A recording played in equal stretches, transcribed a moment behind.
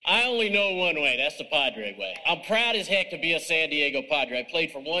I only know one way. That's the Padre way. I'm proud as heck to be a San Diego Padre. I played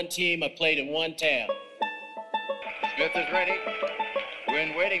for one team. I played in one town. Smith is ready.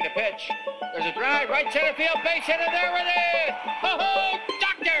 Wynn waiting to pitch. There's a drive, right center field, base hit, and there it is! Ho-ho,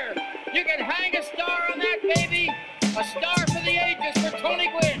 doctor! You can hang a star on that, baby! A star for the ages for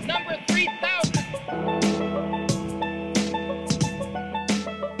Tony Gwynn, number 3,000!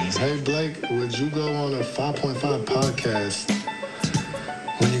 Hey, Blake, would you go on a 5.5 podcast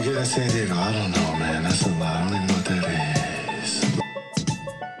when you get to San Diego? I don't know, man. That's a lot. I don't even know what that is.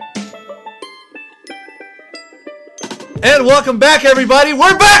 And welcome back, everybody.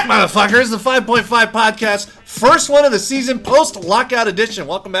 We're back, motherfuckers. The 5.5 podcast, first one of the season, post-lockout edition.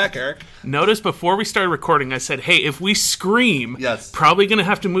 Welcome back, Eric. Notice before we started recording, I said, hey, if we scream, yes, probably going to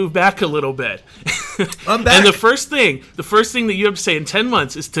have to move back a little bit. I'm back. And the first thing that you have to say in 10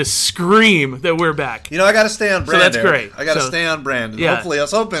 months is to scream that we're back. You know, I got to stay on brand. So that's Eric. great. I got to stay on brand. And yeah. Hopefully, I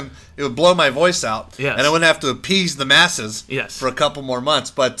was hoping it would blow my voice out. Yes. And I wouldn't have to appease the masses yes. for a couple more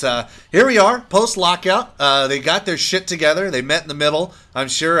months. But here we are, post-lockout. They got their shit together. They met in the middle. I'm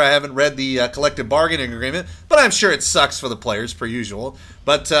sure I haven't read the collective bargaining agreement, but I'm sure it sucks for the players, per usual.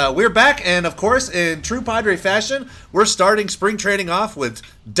 But we're back, and of course, in true Padre fashion, we're starting spring training off with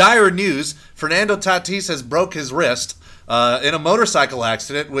dire news. Fernando Tatis has broke his wrist in a motorcycle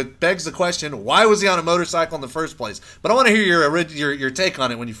accident, which begs the question, why was he on a motorcycle in the first place? But I want to hear your take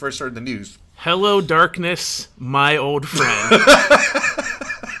on it when you first heard the news. Hello, darkness, my old friend.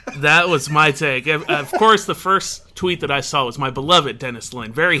 That was my take. Of course, the first tweet that I saw was my beloved Dennis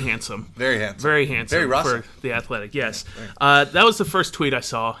Lin. Very handsome. Very handsome. Very handsome. Very Russell. For the Athletic, yes. That was the first tweet I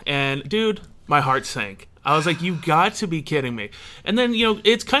saw. And, dude, my heart sank. I was like, you got to be kidding me. And then, you know,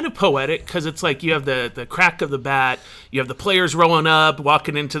 it's kind of poetic because it's like you have the crack of the bat. You have the players rolling up,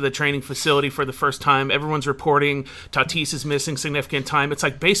 walking into the training facility for the first time. Everyone's reporting Tatis is missing significant time. It's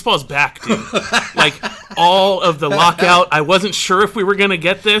like baseball's back, dude. Like all of the lockout, I wasn't sure if we were going to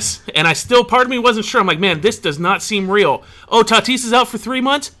get this. And part of me wasn't sure. I'm like, man, this does not seem real. Oh, Tatis is out for 3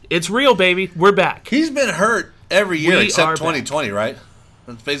 months? It's real, baby. We're back. He's been hurt every year We except are 2020, back. Right?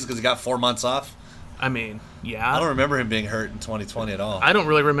 That's basically because he got 4 months off. I mean, yeah. I don't remember him being hurt in 2020 at all. I don't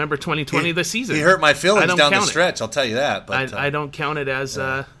really remember 2020 this season. He hurt my feelings down the stretch, I'll tell you that. But I don't count it as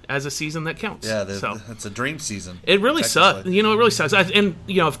a season that counts. Yeah, so it's a dream season. It really sucks. You know, it really sucks. And,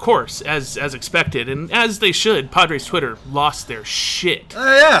 you know, of course, as expected, and as they should, Padres Twitter lost their shit.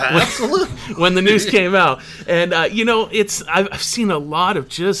 Yeah, absolutely. When the news came out. And, you know, I've seen a lot of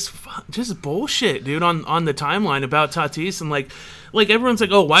just bullshit, dude, on the timeline about Tatis and, like everyone's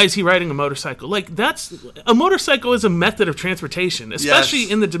like, oh, why is he riding a motorcycle? Like a motorcycle is a method of transportation,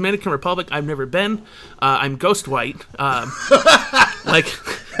 especially in the Dominican Republic. I've never been. I'm ghost white. Like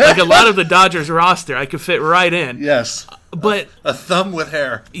a lot of the Dodgers roster, I could fit right in. Yes. But a thumb with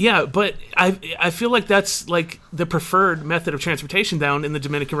hair. Yeah, but I feel like that's like the preferred method of transportation down in the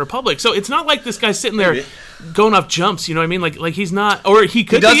Dominican Republic. So it's not like this guy's sitting there going off jumps, you know what I mean? Like he's not, or he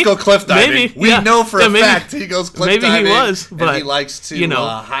could. He does go cliff diving. Maybe, we know for a fact he goes cliff diving. Maybe he was, but and he likes to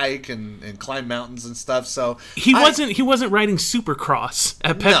hike and climb mountains and stuff. So he wasn't riding Supercross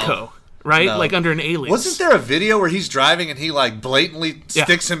at Petco. No. Right? No. Like under an alias. Wasn't there a video where he's driving and he like blatantly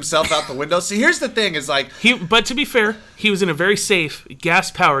sticks himself out the window? See, here's the thing is like... But to be fair, he was in a very safe,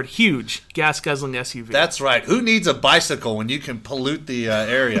 gas-powered, huge, gas-guzzling SUV. That's right. Who needs a bicycle when you can pollute the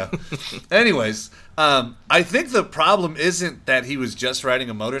area? Anyways, I think the problem isn't that he was just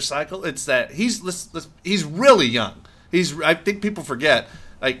riding a motorcycle. It's that he's really young. I think people forget,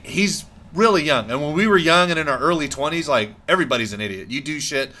 like, he's really young. And when we were young and in our early 20s, like, everybody's an idiot. You do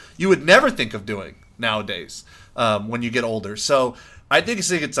shit you would never think of doing nowadays when you get older. So I think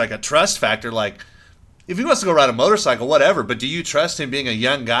it's like a trust factor. Like, if he wants to go ride a motorcycle, whatever, but do you trust him being a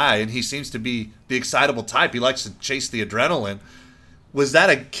young guy? And he seems to be the excitable type. He likes to chase the adrenaline. Was that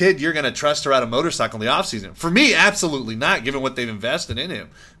a kid you're going to trust to ride a motorcycle in the offseason? For me, absolutely not, given what they've invested in him.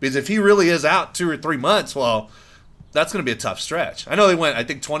 Because if he really is out 2 or 3 months, well, that's going to be a tough stretch. I know they went, I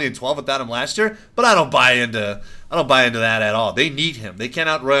think, 20-12 without him last year, but I don't buy into that at all. They need him. They can't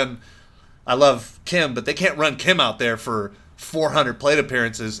outrun. I love Kim, but they can't run Kim out there for 400 plate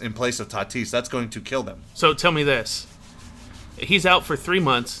appearances in place of Tatis. That's going to kill them. So tell me this: he's out for 3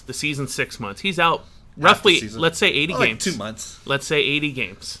 months. The season's 6 months. He's out roughly, let's say 80 games. Like 2 months. Let's say 80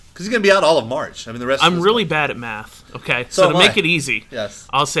 games. Because he's going to be out all of March. I mean, the rest. I'm really bad at math. Okay, so to make it easy, yes,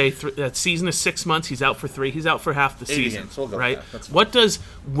 I'll say that season is 6 months. He's out for 3. He's out for half the season. Games. We'll go right? With that. What does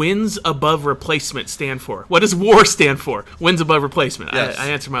wins above replacement stand for? What does WAR stand for? Wins above replacement. Yes. I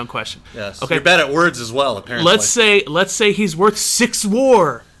answered my own question. Yes. Okay. You're bad at words as well, apparently. Let's say he's worth 6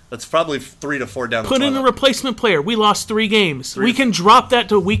 WAR. That's probably 3 to 4 down the Put in a toilet. replacement player. We lost 3 games. We can drop that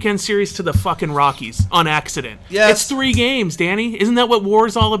to a weekend series to the fucking Rockies on accident. Yes. It's 3 games, Danny. Isn't that what war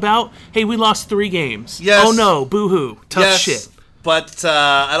is all about? Hey, we lost 3 games. Yes. Oh no, boo-hoo. Tough Yes, shit. but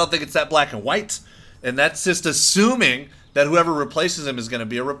I don't think it's that black and white. And that's just assuming that whoever replaces him is going to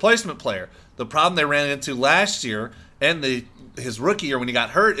be a replacement player. The problem they ran into last year and his rookie year when he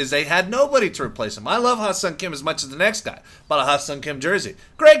got hurt is they had nobody to replace him. I love Ha-Seong Kim as much as the next guy. Bought a Ha-Seong Kim jersey.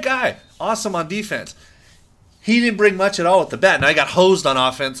 Great guy. Awesome on defense. He didn't bring much at all with the bat. Now, he got hosed on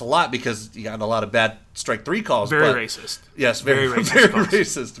offense a lot because he got a lot of bad strike 3 calls. Very racist. Yes, very racist. very folks.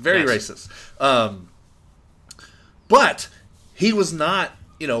 racist. Very Yes. racist. But he was not,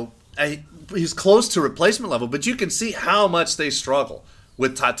 he's close to replacement level, but you can see how much they struggle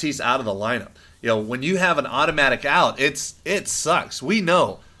with Tatis out of the lineup. When you have an automatic out, it sucks. We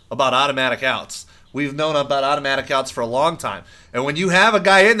know about automatic outs. We've known about automatic outs for a long time. And when you have a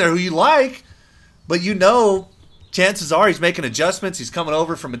guy in there who you like, but chances are he's making adjustments, he's coming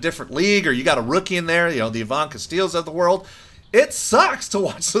over from a different league, or you got a rookie in there, the Ivan Castillos of the world, it sucks to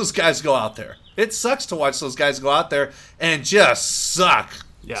watch those guys go out there. It sucks to watch those guys go out there and just suck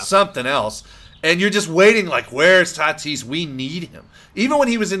something else. And you're just waiting like, where's Tatis? We need him. Even when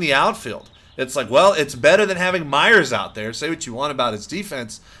he was in the outfield, it's like, well, it's better than having Myers out there. Say what you want about his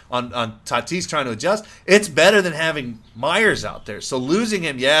defense on Tatis trying to adjust. It's better than having Myers out there. So losing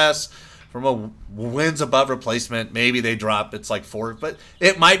him, yes, from a wins above replacement, maybe they drop. It's like 4, but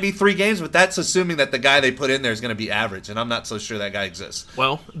it might be 3 games. But that's assuming that the guy they put in there is going to be average, and I'm not so sure that guy exists.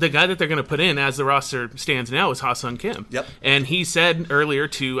 Well, the guy that they're going to put in as the roster stands now is Ha-Seong Kim. Yep. And he said earlier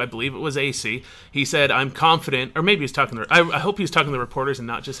to, I believe it was AC, he said, I'm confident, or maybe he was talking to, I hope he was talking to the reporters and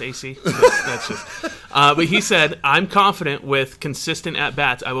not just AC. That's just, but he said, I'm confident with consistent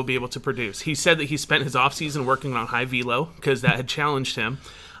at-bats I will be able to produce. He said that he spent his offseason working on high velo because that had challenged him.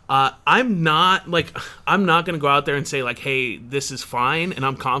 I'm not going to go out there and say, like, hey, this is fine, and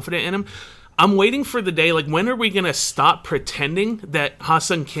I'm confident in him. I'm waiting for the day, like, when are we going to stop pretending that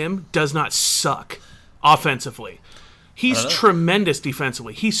Ha-Seong Kim does not suck offensively? He's tremendous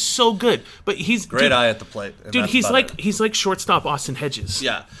defensively. He's so good, but he's great eye at the plate. Dude, he's like shortstop Austin Hedges.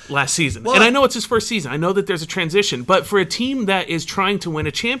 Yeah. Last season, Well, and I know it's his first season. I know that there's a transition, but for a team that is trying to win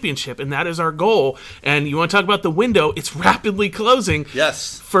a championship, and that is our goal, and you want to talk about the window, it's rapidly closing.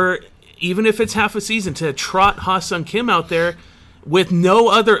 Yes. For even if it's half a season, to trot Ha-Seong Kim out there with no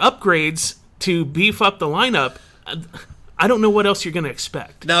other upgrades to beef up the lineup. I don't know what else you're going to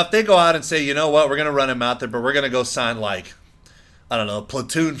expect. Now, if they go out and say, you know what, we're going to run him out there, but we're going to go sign, like, I don't know, a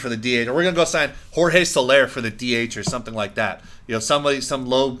platoon for the DH, or we're going to go sign Jorge Soler for the DH or something like that. Some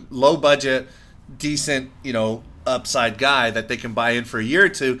low budget, decent, upside guy that they can buy in for a year or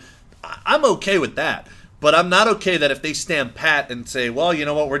two. I'm okay with that. But I'm not okay that if they stand pat and say, well, you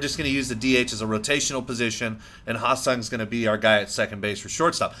know what, we're just going to use the DH as a rotational position, and Ha-Seong's going to be our guy at second base for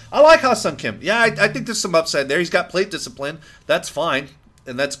shortstop. I like Ha-Seong Kim. Yeah, I think there's some upside there. He's got plate discipline. That's fine,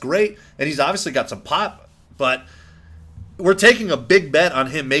 and that's great. And he's obviously got some pop. But we're taking a big bet on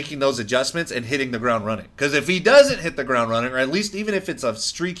him making those adjustments and hitting the ground running. Because if he doesn't hit the ground running, or at least even if it's a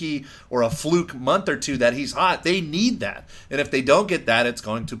streaky or a fluke month or two that he's hot, they need that. And if they don't get that, it's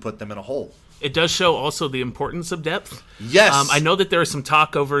going to put them in a hole. It does show also the importance of depth. Yes. I know that there was some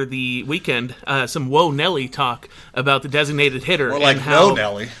talk over the weekend, some Whoa Nelly talk about the designated hitter. Or like and how, No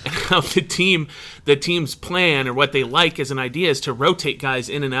Nelly. And how the team's plan or what they like as an idea is to rotate guys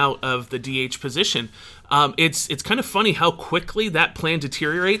in and out of the DH position. It's kind of funny how quickly that plan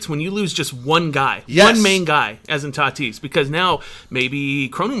deteriorates when you lose just one guy, one main guy, as in Tatis, because now maybe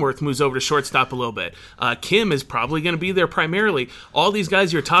Cronenworth moves over to shortstop a little bit. Kim is probably going to be there primarily. All these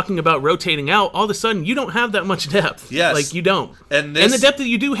guys you're talking about rotating out, all of a sudden you don't have that much depth. Yes. Like you don't. And the depth that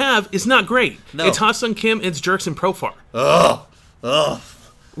you do have is not great. No. It's Ha-Seong Kim, it's Jerks and Profar. Ugh.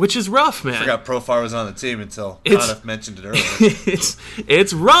 Which is rough, man. I forgot Profar was on the team until Conniff mentioned it earlier.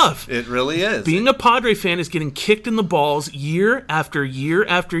 It's rough. It really is. Being a Padre fan is getting kicked in the balls year after year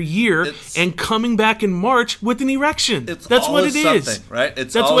after year and coming back in March with an erection. That's what it is. Right?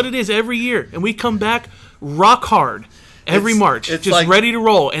 That's what it is every year. And we come back rock hard every March, just like, ready to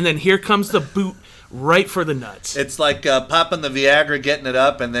roll. And then here comes the boot right for the nuts. It's like popping the Viagra, getting it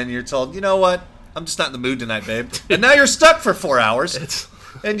up, and then you're told, you know what? I'm just not in the mood tonight, babe. And now you're stuck for 4 hours.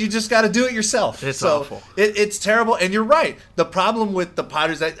 And you just got to do it yourself. It's awful. It's terrible. And you're right. The problem with the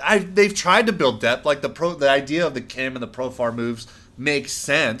Padres, they've tried to build depth. Like the idea of the Kim and the Profar moves makes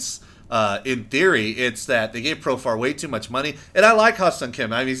sense in theory. It's that they gave Profar way too much money. And I like Ha-Seong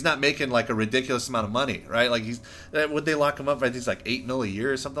Kim. I mean, he's not making like a ridiculous amount of money, right? Like would they lock him up? I think it's like $8 million a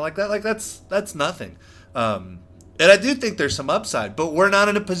year or something like that. Like that's nothing. And And I do think there's some upside, but we're not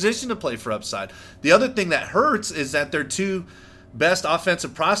in a position to play for upside. The other thing that hurts is that their two best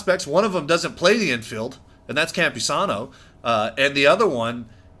offensive prospects, one of them doesn't play the infield, and that's Campusano, and the other one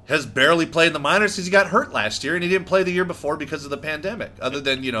has barely played in the minors because he got hurt last year, and he didn't play the year before because of the pandemic, other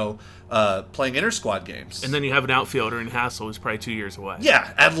than, playing inter-squad games. And then you have an outfielder in Hassel who's probably 2 years away.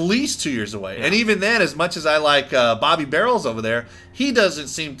 Yeah, at least 2 years away. Yeah. And even then, as much as I like Bobby Barrels over there, he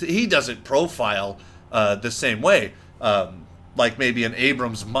doesn't profile the same way, like maybe an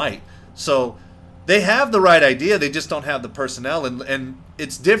Abrams might. So they have the right idea, they just don't have the personnel, and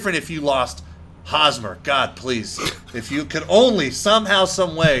it's different if you lost Hosmer. God, please. If you could only somehow,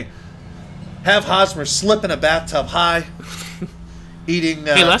 some way have Hosmer slip in a bathtub high, eating...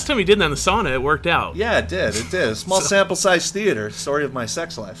 hey, last time he did that in the sauna, it worked out. Yeah, it did. It did. Small sample size theater. Story of my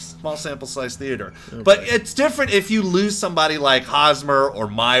sex life. Small sample size theater. Okay. But it's different if you lose somebody like Hosmer or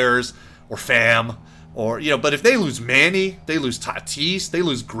Myers or Pham, or but if they lose Manny, they lose Tatis, they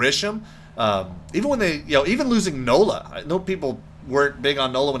lose Grisham. Even when they, even losing Nola. I know people weren't big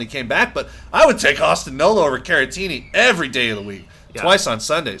on Nola when he came back, but I would take Austin Nola over Caratini every day of the week, twice on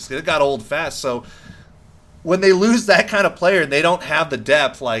Sundays. It got old fast. So when they lose that kind of player and they don't have the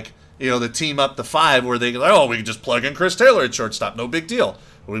depth, like the team up to 5, where they go, we can just plug in Chris Taylor at shortstop, no big deal.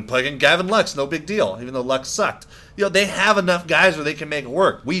 We can plug in Gavin Lux, no big deal, even though Lux sucked. They have enough guys where they can make it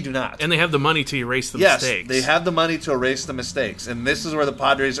work. We do not. And they have the money to erase the mistakes. Yes, they have the money to erase the mistakes. And this is where the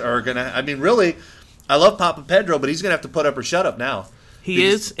Padres are going to... really, I love Papa Pedro, but he's going to have to put up or shut up now. He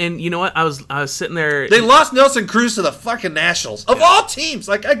is, and you know what? I was sitting there... They lost Nelson Cruz to the fucking Nationals. Of all teams!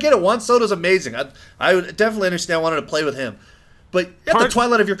 I get it. Juan Soto's amazing. I would definitely understand wanting to play with him. But at the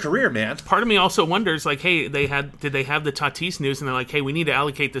twilight of your career, man. Part of me also wonders, hey, did they have the Tatis news, and they're like, hey, we need to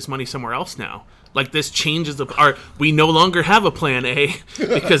allocate this money somewhere else now. Like, this changes we no longer have a plan A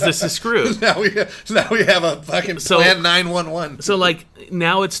because this is screwed. now we have a fucking plan 911. So,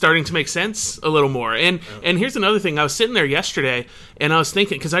 now it's starting to make sense a little more. And here's another thing. I was sitting there yesterday, and I was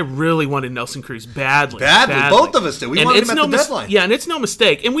thinking, because I really wanted Nelson Cruz badly. Both of us did. We wanted him at the deadline. Yeah, and it's no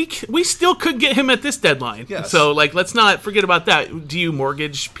mistake. And we still could get him at this deadline. Yes. So, let's not forget about that. Do you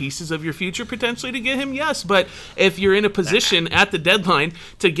mortgage pieces of your future potentially to get him? Yes. But if you're in a position at the deadline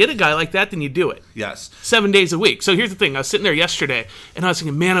to get a guy like that, then you do it. Yes. 7 days a week. So here's the thing. I was sitting there yesterday, and I was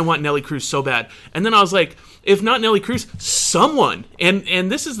thinking, man, I want Nelly Cruz so bad. And then I was like, if not Nelly Cruz, someone.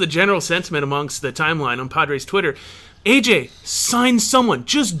 And this is the general sentiment amongst the timeline on Padres Twitter. AJ, sign someone.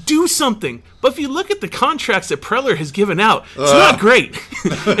 Just do something. But if you look at the contracts that Preller has given out, it's not great.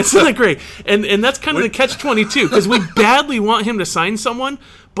 It's not great. And that's kind of the catch-22, because we badly want him to sign someone,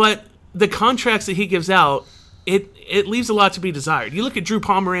 but the contracts that he gives out, it leaves a lot to be desired. You look at Drew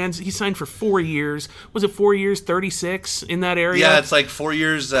Pomeranz, he signed for 4 years. Was it 4 years, 36 in that area? Yeah, it's like 4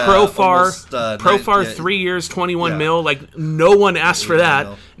 years. Profar, 3 years, 21 mil. No one asked for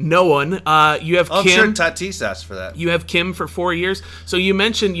that. No one. You have Kim. I'm sure Tatis asked for that. You have Kim for 4 years. So you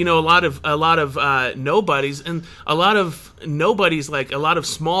mentioned, a lot of nobodies, and a lot of nobodies, a lot of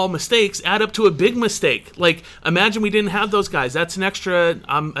small mistakes add up to a big mistake. Imagine we didn't have those guys. That's an extra.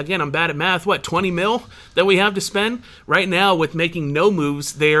 Again, I'm bad at math. 20 mil that we have to spend right now with making no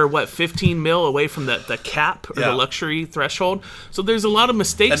moves? They are 15 mil away from the cap or the luxury threshold. So there's a lot of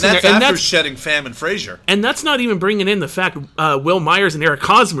mistakes and in there. And that's shedding Pham and Frazier. And that's not even bringing in the fact Will Myers and Eric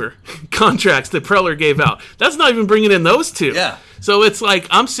Hosmer contracts that Preller gave out. That's not even bringing in those two. Yeah. So it's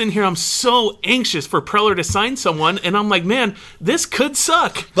I'm sitting here, I'm so anxious for Preller to sign someone, and I'm like, man, this could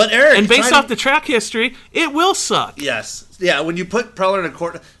suck. But Eric, and based off the track history, it will suck. Yes. Yeah, when you put Preller in a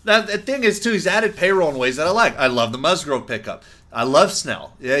court, the thing is, too, he's added payroll in ways that I like. I love the Musgrove pickup. I love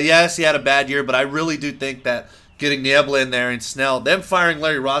Snell. Yeah, yes, he had a bad year, but I really do think that getting Niebla in there and Snell, them firing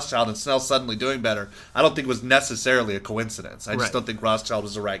Larry Rothschild and Snell suddenly doing better, I don't think was necessarily a coincidence. I just don't think Rothschild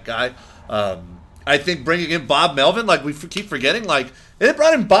was the right guy. I think bringing in Bob Melvin, we keep forgetting, they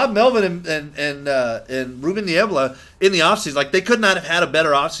brought in Bob Melvin and Ruben Niebla in the offseason. They could not have had a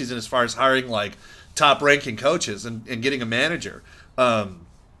better offseason as far as hiring, top-ranking coaches and getting a manager.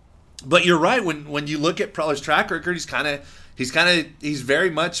 But you're right. When you look at Preller's track record, he's very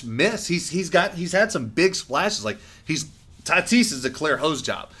much missed. He's had some big splashes. Tatis is a clear hose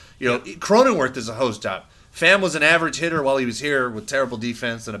job. Cronenworth is a hose job. Pham was an average hitter while he was here with terrible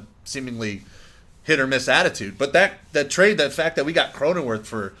defense and a seemingly hit or miss attitude. But that fact that we got Cronenworth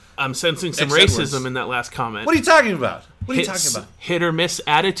for... I'm sensing some racism in that last comment. What are you talking about? What are you talking about? Hit or miss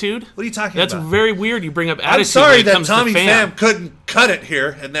attitude? What are you talking about? That's very weird you bring up attitude. I'm sorry when it that comes Tommy to Pham couldn't cut it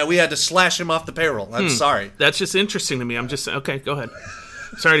here and that we had to slash him off the payroll. I'm sorry. That's just interesting to me. I'm just... Okay, go ahead.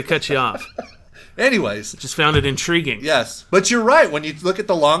 Sorry to cut you off. Anyways. Just found it intriguing. Yes. But you're right. When you look at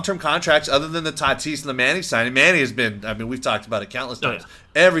the long-term contracts, other than the Tatis and the Manny signing, Manny has been, I mean, we've talked about it countless times. Oh,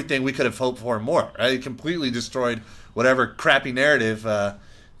 yeah. Everything we could have hoped for and more. Right? He completely destroyed whatever crappy narrative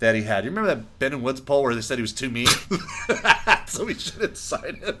that he had. You remember that Ben and Woods poll where they said he was too mean? So we shouldn't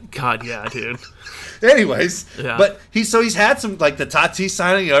sign him. God, yeah, dude. Anyways, Yeah. but he's had some, like the Tatis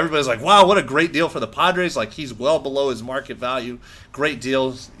signing, you know, everybody's like, wow, what a great deal for the Padres. Like, he's well below his market value. Great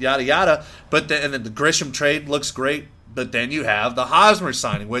deals, yada, yada. But and then the Grisham trade looks great. But then you have the Hosmer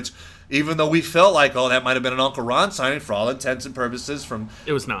signing, which even though we felt like, oh, that might have been an Uncle Ron signing for all intents and purposes from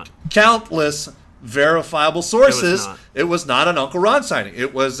It was not. countless verifiable sources, not. it was not an Uncle Ron signing.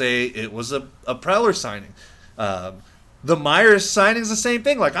 It was a Preller signing. The Myers signing is the same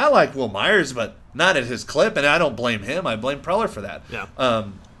thing. Like, I like Will Myers, but not at his clip, and I don't blame him. I blame Preller for that. Yeah.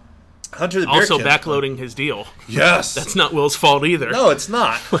 Hunter the Beer Also Kid. backloading his deal. Yes. That's not Will's fault either. No, it's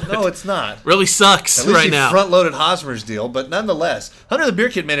not. No, it's not. Really sucks At least right he now. front-loaded Hosmer's deal, but nonetheless, Hunter the Beer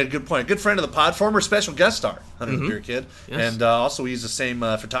Kid made a good point. A good friend of the pod, former special guest star, Hunter the Beer Kid, Yes. and also we use the same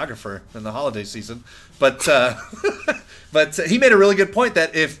photographer in the holiday season. But but he made a really good point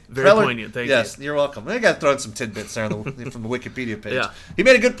that if Very Preller, poignant, thank yes, you. you're welcome. I got to throw in some tidbits there on from the Wikipedia page. Yeah. He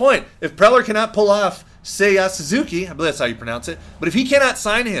made a good point. If Preller cannot pull off Seiya Suzuki, I believe that's how you pronounce it, but if he cannot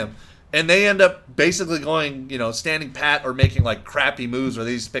sign him, and they end up basically going, you know, standing pat or making like crappy moves where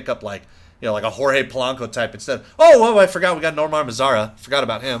they just pick up like, you know, like a Jorge Polanco type instead. Oh, well, I forgot we got Nomar Mazara. Forgot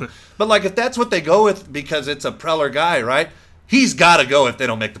about him. But like if that's what they go with because it's a Preller guy, right? He's got to go if they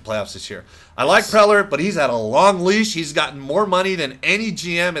don't make the playoffs this year. I like Preller, but he's had a long leash. He's gotten more money than any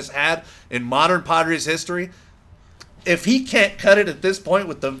GM has had in modern Padres history. If he can't cut it at this point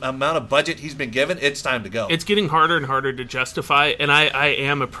with the amount of budget he's been given, it's time to go. It's getting harder and harder to justify, and I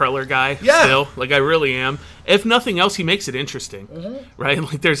am a Preller guy Yeah. still. Like, I really am. If nothing else, he makes it interesting, right?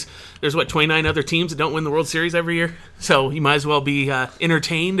 Like, there's what, 29 other teams that don't win the World Series every year? So you might as well be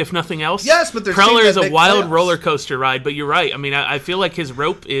entertained, if nothing else. Yes, but there's Preller teams is that a make wild playoffs. roller coaster ride, but you're right. I mean, I feel like his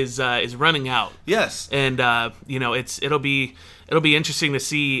rope is running out. Yes. And you know, it'll be interesting to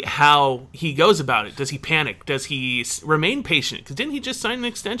see how he goes about it. Does he panic? Does he remain patient? Because didn't he just sign an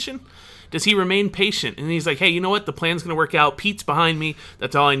extension? Does he remain patient? And he's like, hey, you know what? The plan's going to work out. Pete's behind me.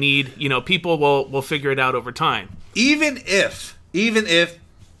 That's all I need. You know, people will figure it out over time. Even if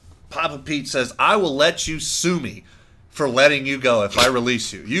Papa Pete says, I will let you sue me for letting you go if I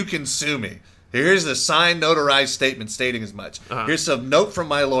release you. You can sue me. Here's the signed, notarized statement stating as much. Here's a note from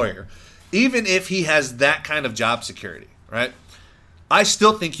my lawyer. Even if he has that kind of job security, right? I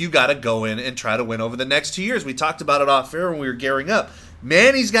still think you got to go in and try to win over the next 2 years. We talked about it off air when we were gearing up.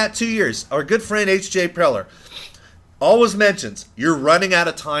 Manny's got 2 years. Our good friend H.J. Preller always mentions you're running out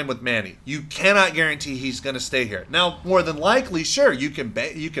of time with Manny. You cannot guarantee he's going to stay here. Now, more than likely, sure, you can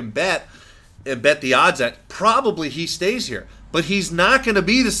bet the odds that probably he stays here. But he's not going to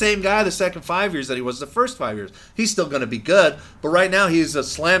be the same guy the second 5 years that he was the first 5 years. He's still going to be good, but right now he's a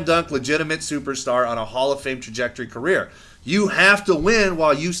slam dunk, legitimate superstar on a Hall of Fame trajectory career. You have to win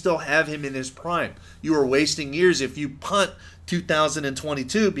while you still have him in his prime. You are wasting years if you punt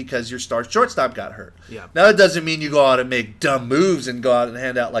 2022 because your star shortstop got hurt. Yeah. Now, that doesn't mean you go out and make dumb moves and go out and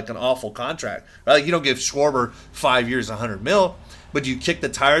hand out like an awful contract. Right? Like, you don't give Schwarber 5 years, $100 million, but you kick the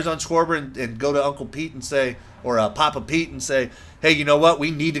tires on Schwarber and go to Uncle Pete and say, or Papa Pete and say, hey, you know what?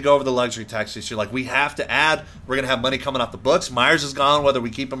 We need to go over the luxury tax this year. Like, we have to add. We're going to have money coming off the books. Myers is gone, whether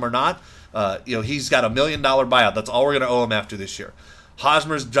we keep him or not. You know, he's got $1 million buyout. That's all we're going to owe him after this year.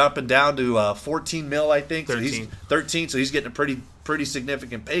 Hosmer's jumping down to $14 million, I think. 13. So he's 13, so he's getting a pretty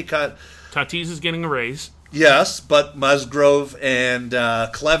significant pay cut. Tatis is getting a raise. Yes, but Musgrove and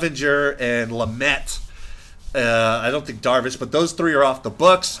Clevenger and Lamet, I don't think Darvish, but those three are off the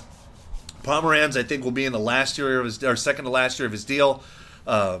books. Pomeranz, I think, will be in the last year of his, or second to last year of his deal.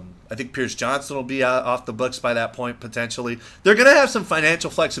 I think Pierce Johnson will be off the books by that point, potentially. They're going to have some financial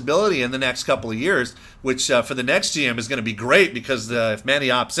flexibility in the next couple of years, which for the next GM is going to be great because if Manny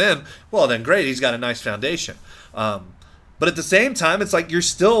opts in, well, then great, he's got a nice foundation. But at the same time, it's like you're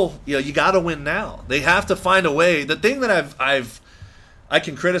still, you got to win now. They have to find a way. The thing that I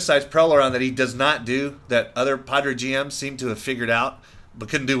can criticize Preller on that he does not do, that other Padre GMs seem to have figured out, but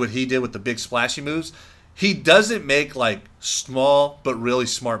couldn't do what he did with the big splashy moves. He doesn't make like small but really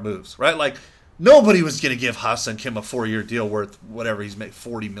smart moves, right? Like nobody was going to give Ha-Seong Kim a 4-year deal worth whatever he's made,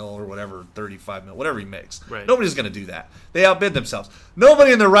 $40 million or whatever, $35 million, whatever he makes. Right. Nobody's going to do that. They outbid themselves.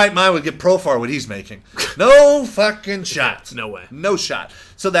 Nobody in their right mind would give Profar what he's making. No fucking shot. No way. No shot.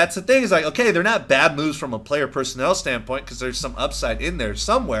 So that's the thing. Is like, okay, they're not bad moves from a player personnel standpoint because there's some upside in there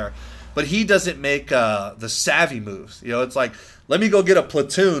somewhere, but he doesn't make the savvy moves. It's like, let me go get a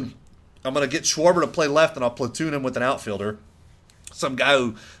platoon I'm going to get Schwarber to play left, and I'll platoon him with an outfielder. Some guy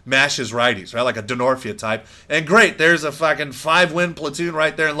who mashes righties, right? Like a Denorfia type. And great, there's a fucking 5-win platoon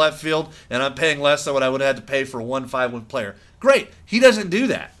right there in left field, and I'm paying less than what I would have had to pay for one 5-win player. Great. He doesn't do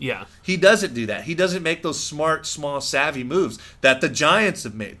that. Yeah. He doesn't do that. He doesn't make those smart, small, savvy moves that the Giants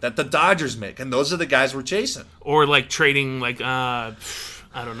have made, that the Dodgers make, and those are the guys we're chasing. Or like trading like I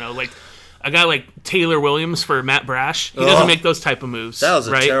don't know, like a guy like Taylor Williams for Matt Brash. He doesn't make those type of moves. That was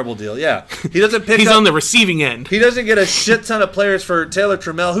a terrible deal. Yeah, he doesn't pick. He's up, on the receiving end. He doesn't get a shit ton of players for Taylor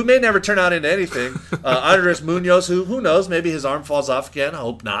Trammell, who may never turn out into anything. Andres Munoz, who knows? Maybe his arm falls off again. I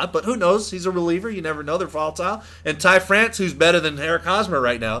hope not, but who knows? He's a reliever. You never know. They're volatile. And Ty France, who's better than Eric Hosmer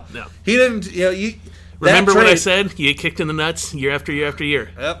right now. No, he didn't. Remember what I said? You get kicked in the nuts year after year after year.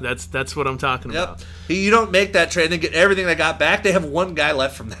 Yep. That's what I'm talking about. You don't make that trade and then get everything they got back. They have one guy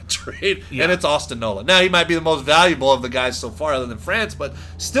left from that trade, and it's Austin Nola. Now, he might be the most valuable of the guys so far other than France, but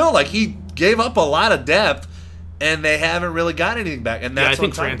still, like, he gave up a lot of depth, and they haven't really got anything back. And that's I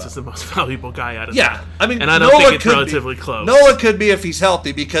think what I'm France is the most valuable guy out of that. I mean, and I don't think it's relatively close. Nola could be if he's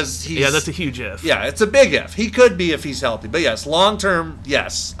healthy because he's... Yeah, that's a huge if. Yeah, it's a big if. He could be if he's healthy. But yes, long-term,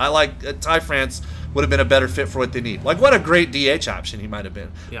 yes. I like Ty France would have been a better fit for what they need. Like, what a great DH option he might have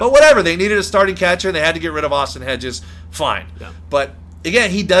been. Yeah. But whatever, they needed a starting catcher, and they had to get rid of Austin Hedges. Fine. Yeah. But, again,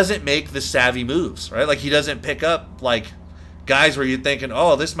 he doesn't make the savvy moves, right? Like, he doesn't pick up, like, guys where you're thinking,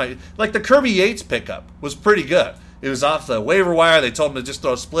 oh, this might... Like, the Kirby Yates pickup was pretty good. It was off the waiver wire. They told him to just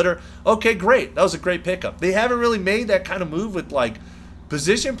throw a splitter. Okay, great. That was a great pickup. They haven't really made that kind of move with, like,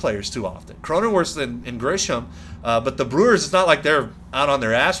 position players too often. Cronenworth and Grisham, but the Brewers, it's not like they're out on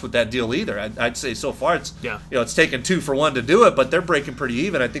their ass with that deal either. I'd say so far it's it's taken 2 for 1 to do it, but they're breaking pretty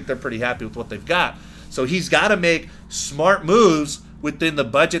even. I think they're pretty happy with what they've got. So he's got to make smart moves within the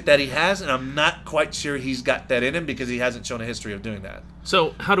budget that he has, and I'm not quite sure he's got that in him because he hasn't shown a history of doing that.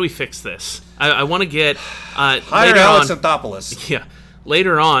 So how do we fix this? I want to get hire Alex Anthopoulos. Yeah.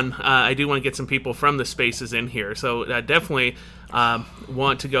 Later on, I do want to get some people from the spaces in here, so definitely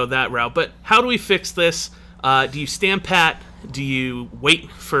want to go that route. But how do we fix this? Do you stand pat? Do you wait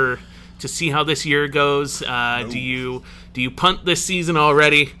to see how this year goes? No. Do you punt this season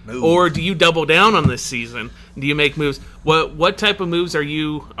already, or do you double down on this season? Do you make moves? What type of moves are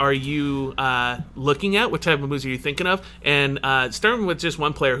you looking at? What type of moves are you thinking of? And starting with just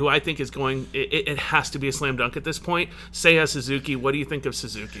one player who I think is going, it has to be a slam dunk at this point. Seiya Suzuki. What do you think of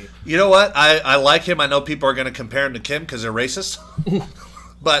Suzuki? You know what? I like him. I know people are going to compare him to Kim because they're racist.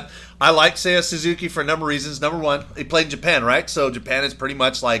 But I like Seiya Suzuki for a number of reasons. Number one, he played in Japan, right? So Japan is pretty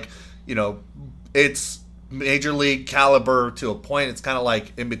much like, it's major league caliber to a point. It's kind of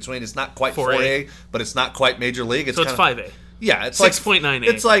like in between. It's not quite 4A, but it's not quite major league. It's 5A. Yeah, it's 6.98.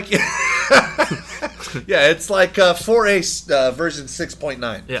 It's like yeah, it's like 4A version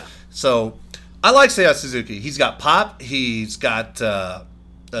 6.9. Yeah. So I like Seiya Suzuki. He's got pop. He's got a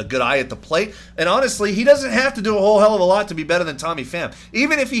good eye at the plate. And honestly, he doesn't have to do a whole hell of a lot to be better than Tommy Pham.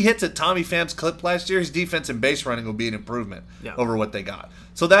 Even if he hits at Tommy Pham's clip last year, his defense and base running will be an improvement over what they got.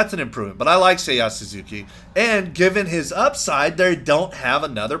 So that's an improvement. But I like Seiya Suzuki. And given his upside, they don't have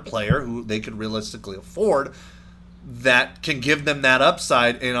another player who they could realistically afford that can give them that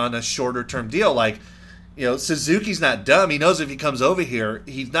upside and on a shorter term deal. Like, Suzuki's not dumb. He knows if he comes over here,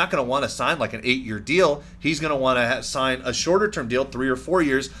 he's not going to want to sign like an 8-year deal. He's going to want to sign a shorter term deal, 3 or 4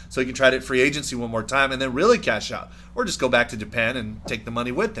 years, so he can try it at free agency one more time and then really cash out. Or just go back to Japan and take the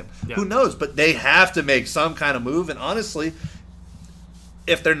money with him. Yeah. Who knows? But they have to make some kind of move. And honestly,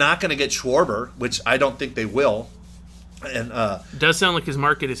 if they're not going to get Schwarber, which I don't think they will, and it does sound like his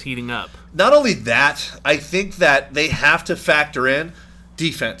market is heating up. Not only that, I think that they have to factor in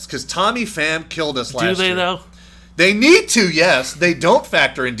defense because Tommy Pham killed us last year. Do they, though? They need to, yes. They don't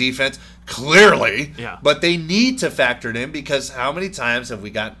factor in defense, clearly. Yeah. But they need to factor it in because how many times have we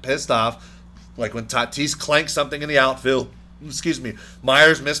gotten pissed off, like when Tatis clanked something in the outfield?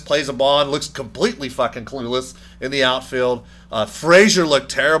 Myers misplays a ball and looks completely fucking clueless in the outfield. Frazier looked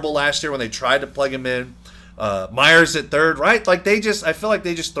terrible last year when they tried to plug him in. Myers at third, right? Like I feel like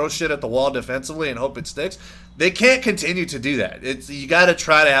they just throw shit at the wall defensively and hope it sticks. They can't continue to do that. You got to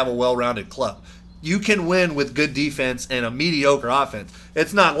try to have a well-rounded club. You can win with good defense and a mediocre offense.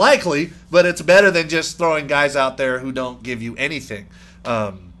 It's not likely, but it's better than just throwing guys out there who don't give you anything.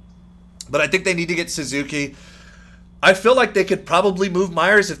 But I think they need to get Suzuki. I feel like they could probably move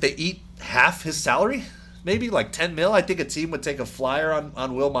Myers if they eat half his salary, maybe like $10 million. I think a team would take a flyer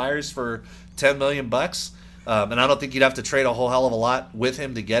on Will Myers for $10 million. And I don't think you'd have to trade a whole hell of a lot with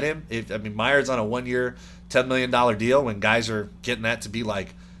him to get him. Myers on a 1-year, $10 million deal when guys are getting that to be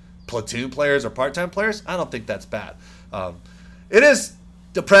like platoon players or part-time players, I don't think that's bad. It is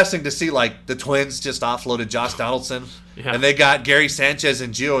depressing to see like the Twins just offloaded Josh Donaldson, and they got Gary Sanchez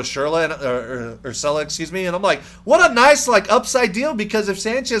and Gio Urshela, excuse me, and I'm like, what a nice like upside deal, because if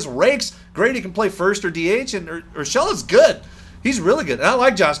Sanchez rakes, great, he can play first or DH, and Urshela's good. He's really good. And I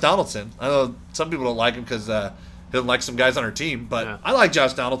like Josh Donaldson. I know some people don't like him because he doesn't like some guys on our team, but I like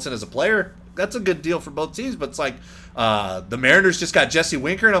Josh Donaldson as a player. That's a good deal for both teams. But it's like the Mariners just got Jesse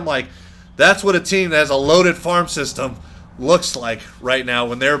Winker, and I'm like, that's what a team that has a loaded farm system looks like right now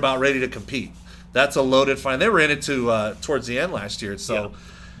when they're about ready to compete. That's a loaded farm. They were in it towards the end last year. So,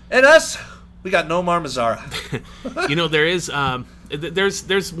 and us, we got Nomar Mazara. You know, there is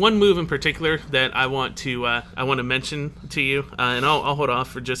there's one move in particular that I want to mention to you, and I'll hold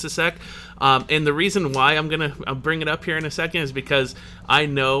off for just a sec. And the reason why I'll bring it up here in a second is because I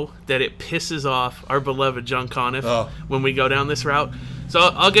know that it pisses off our beloved John Conniff when we go down this route. So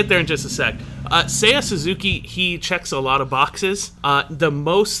I'll get there in just a sec. Seiya Suzuki, he checks a lot of boxes. The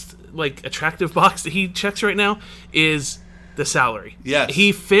most like attractive box that he checks right now is the salary. Yes.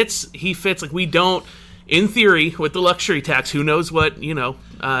 He fits like we don't. In theory, with the luxury tax, who knows what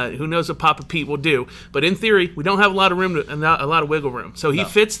Papa Pete will do? But in theory, we don't have a lot of room, a lot of wiggle room. So he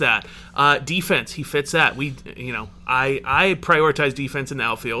fits that. Defense, he fits that. I prioritize defense in the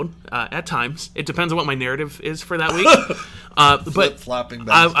outfield at times. It depends on what my narrative is for that week. But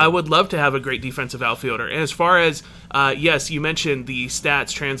I would love to have a great defensive outfielder. And as far as yes, you mentioned the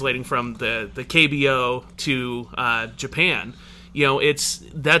stats translating from the KBO to Japan. You know,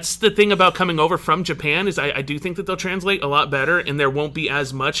 that's the thing about coming over from Japan is I do think that they'll translate a lot better, and there won't be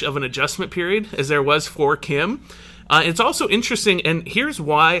as much of an adjustment period as there was for Kim. It's also interesting, and here's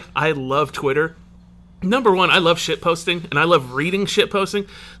why I love Twitter. Number one, I love shit posting, and I love reading shit posting.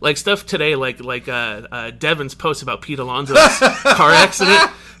 Like stuff today, like Devin's post about Pete Alonso's car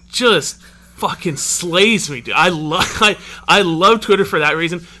accident, just fucking slays me, dude. I love Twitter for that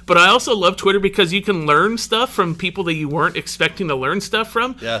reason, but I also love Twitter because you can learn stuff from people that you weren't expecting to learn stuff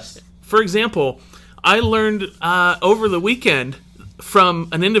from. Yes. For example, I learned over the weekend from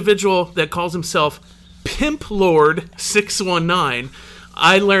an individual that calls himself Pimp Lord 619.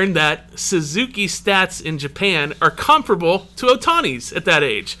 I learned that Suzuki stats in Japan are comparable to Ohtani's at that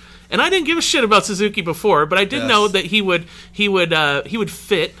age. And I didn't give a shit about Suzuki before, but I did know that he would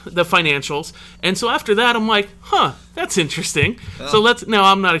fit the financials. And so after that, I'm like, that's interesting. Oh. So now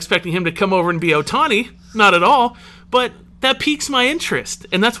I'm not expecting him to come over and be Ohtani, not at all. But that piques my interest,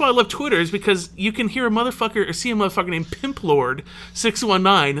 and that's why I love Twitter, is because you can hear a motherfucker or see a motherfucker named Pimp Lord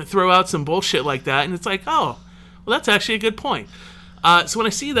 619 throw out some bullshit like that, and it's like, well, that's actually a good point. So when I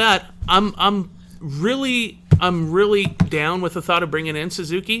see that, I'm really down with the thought of bringing in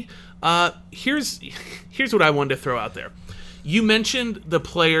Suzuki. Here's what I wanted to throw out there. You mentioned the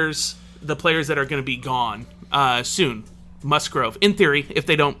players that are going to be gone soon. Musgrove, in theory, if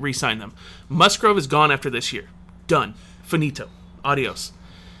they don't re-sign them. Musgrove is gone after this year. Done. Finito. Adios.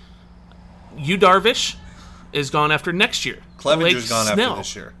 Yu Darvish is gone after next year. Clevenger's gone after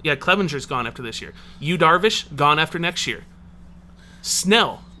this year. Yeah, Clevenger's gone after this year. Yu Darvish, gone after next year.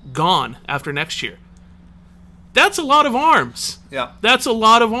 Snell, gone after next year. That's a lot of arms. Yeah. That's a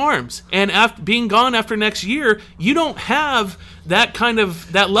lot of arms. And after being gone after next year, you don't have that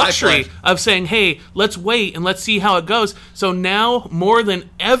luxury of saying, hey, let's wait and let's see how it goes. So now, more than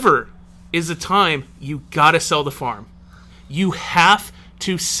ever, is the time you got to sell the farm. You have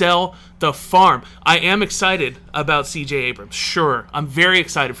to sell the farm. I am excited about C.J. Abrams. Sure, I'm very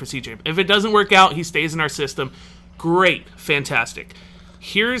excited for C.J. If it doesn't work out, he stays in our system. Great. Fantastic.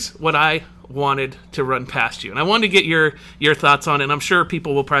 Here's what I wanted to run past you, and I wanted to get your thoughts on it, and I'm sure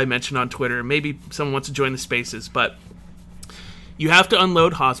people will probably mention on Twitter, maybe someone wants to join the spaces, but you have to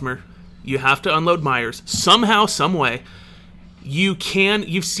unload Hosmer, you have to unload Myers, somehow, some way. You've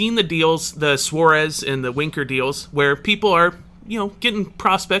seen the deals, the Suarez and the Winker deals, where people are, getting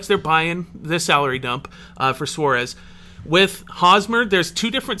prospects, they're buying the salary dump for Suarez. With Hosmer, there's two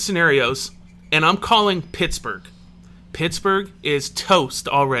different scenarios, and I'm calling Pittsburgh. Pittsburgh is toast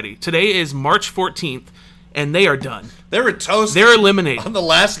already. Today is March 14th, and they are done. They were toast. They're eliminated. On the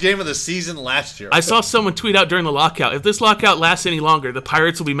last game of the season last year. I saw someone tweet out during the lockout, if this lockout lasts any longer, the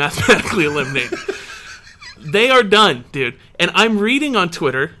Pirates will be mathematically eliminated. They are done, dude. And I'm reading on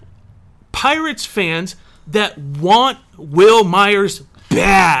Twitter, Pirates fans that want Will Myers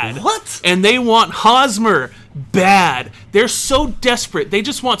bad. What? And they want Hosmer bad. They're so desperate. They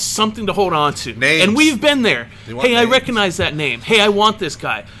just want something to hold on to. Names. And we've been there. Hey, names. I recognize that name. Hey, I want this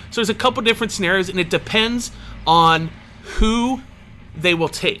guy. So there's a couple different scenarios, and it depends on who they will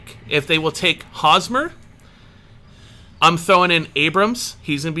take. If they will take Hosmer, I'm throwing in Abrams.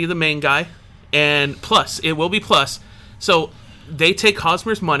 He's going to be the main guy. And plus, it will be plus. So they take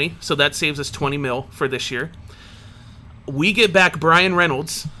Hosmer's money, so that saves us $20 million for this year. We get back Brian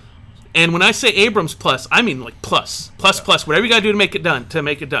Reynolds, and when I say Abrams plus, I mean like plus, whatever you got to do to make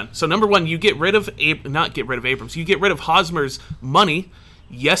it done. So number one, you get rid of not get rid of Abrams, you get rid of Hosmer's money.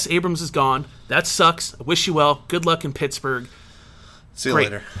 Yes, Abrams is gone. That sucks. I wish you well. Good luck in Pittsburgh. See you Great.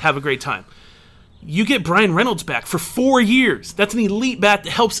 later. Have a great time. You get Brian Reynolds back for 4 years. That's an elite bat that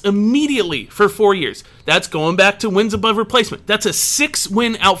helps immediately for 4 years. That's going back to wins above replacement. That's a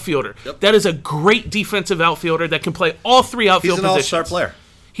 6-win outfielder. Yep. That is a great defensive outfielder that can play all 3 outfield He's an positions. all-star player.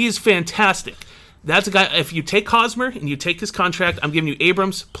 He is fantastic. That's a guy. If you take Hosmer and you take his contract, I'm giving you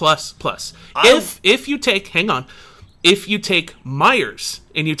Abrams plus. If you take Myers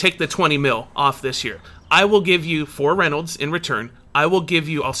and you take the $20 million off this year, I will give you for Reynolds in return.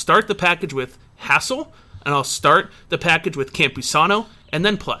 I'll start the package with Hassel, and I'll start the package with Campusano, and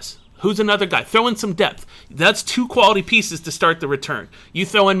then plus. Who's another guy? Throw in some depth. That's 2 quality pieces to start the return. You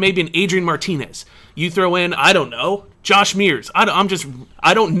throw in maybe an Adrian Martinez. You throw in, I don't know, Josh Mears. I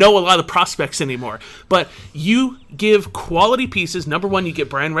don't know a lot of the prospects anymore. But you give quality pieces. Number one, you get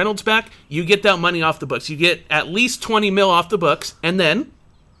Brian Reynolds back. You get that money off the books. You get at least $20 million off the books, and then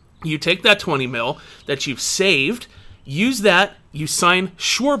you take that $20 million that you've saved. Use that. You sign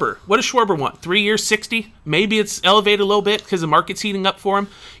Schwarber. What does Schwarber want? 3 years, 60? Maybe it's elevated a little bit because the market's heating up for him.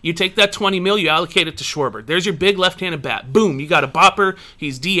 You take that $20 million, you allocate it to Schwarber. There's your big left-handed bat. Boom, you got a bopper.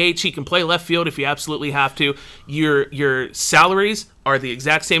 He's DH. He can play left field if you absolutely have to. Your salaries are the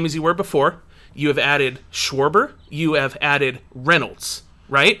exact same as you were before. You have added Schwarber. You have added Reynolds,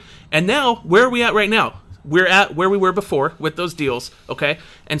 right? And now, where are we at right now? We're at where we were before with those deals, okay?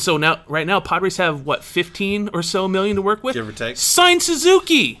 And so right now, Padres have, 15 or so million to work with? Give or take. Sign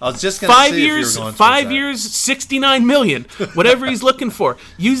Suzuki. I was just going to see years, if you were going 5 towards years, $69 million, whatever he's looking for.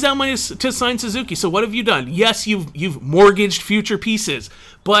 Use that money to sign Suzuki. So what have you done? Yes, you've mortgaged future pieces,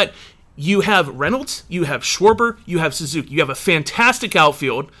 but you have Reynolds, you have Schwarber, you have Suzuki. You have a fantastic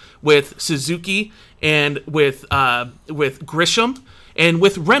outfield with Suzuki and with Grisham. And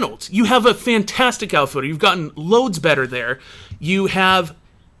with Reynolds, you have a fantastic outfielder. You've gotten loads better there. You have,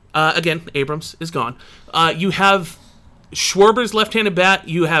 again, Abrams is gone. You have Schwarber's left-handed bat.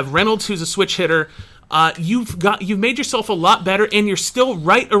 You have Reynolds, who's a switch hitter. You've made yourself a lot better, and you're still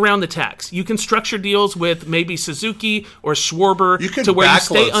right around the tax. You can structure deals with maybe Suzuki or Schwarber to where you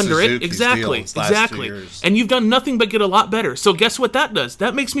stay under it. Exactly. And you've done nothing but get a lot better. So guess what that does?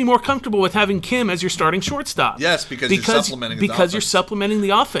 That makes me more comfortable with having Kim as your starting shortstop. Yes, because you're supplementing the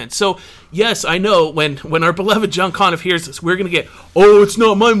offense. So yes, I know when our beloved John Conniff hears this, we're going to get, oh, it's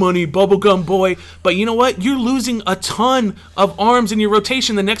not my money, bubblegum boy. But you know what? You're losing a ton of arms in your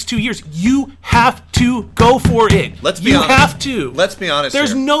rotation the next 2 years. You have to go for it. Let's be honest. You have to. Let's be honest.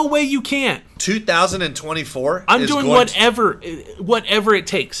 There's no way you can't. 2024. I'm doing whatever it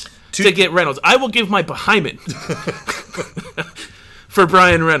takes to get Reynolds. I will give my behind for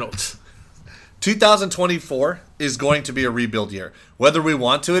Brian Reynolds. 2024 is going to be a rebuild year. Whether we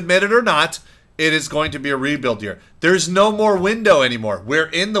want to admit it or not, it is going to be a rebuild year. There's no more window anymore. We're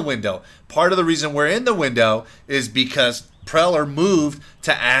in the window. Part of the reason we're in the window is because Preller moved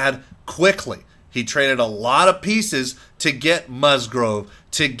to add quickly. He traded a lot of pieces to get Musgrove,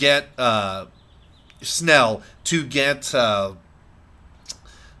 to get Snell, to get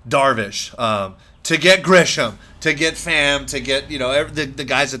Darvish, to get Grisham, to get Pham, to get the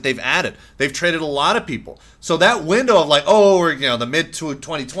guys that they've added. They've traded a lot of people. So that window of the mid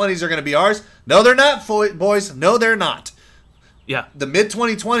 2020s are going to be ours. No, they're not, boys. No, they're not. Yeah. The mid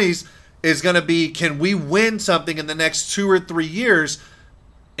 2020s is going to be, can we win something in the next 2 or 3 years?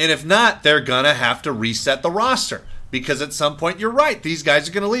 And if not, they're going to have to reset the roster. Because at some point, you're right, these guys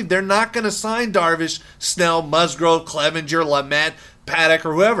are going to leave. They're not going to sign Darvish, Snell, Musgrove, Clevenger, Lamet, Paddock,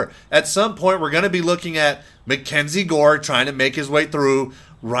 or whoever. At some point, we're going to be looking at Mackenzie Gore trying to make his way through,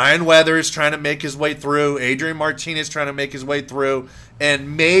 Ryan Weathers trying to make his way through, Adrian Martinez trying to make his way through,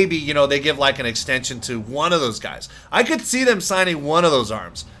 and maybe, they give like an extension to one of those guys. I could see them signing one of those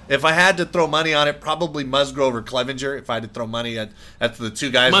arms. If I had to throw money on it, probably Musgrove or Clevenger. If I had to throw money at the two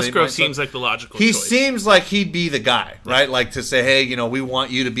guys. Musgrove seems like the logical choice. He seems like he'd be the guy, right? Like to say, hey, we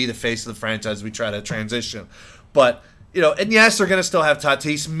want you to be the face of the franchise as we try to transition. But, and yes, they're going to still have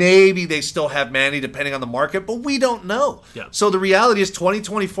Tatis. Maybe they still have Manny, depending on the market, but we don't know. Yeah. So the reality is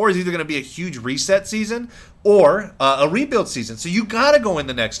 2024 is either going to be a huge reset season or a rebuild season. So you got to go in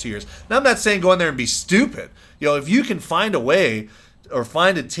the next 2 years. Now, I'm not saying go in there and be stupid. If you can find a way or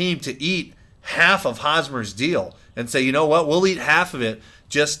find a team to eat half of Hosmer's deal and say, you know what, we'll eat half of it,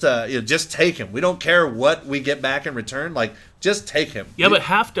 just take him. We don't care what we get back in return. Like, Just take him. Yeah, but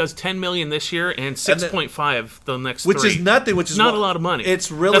half does $10 million this year and 6.5 the next which 3. is nothing. Which is not a lot of money.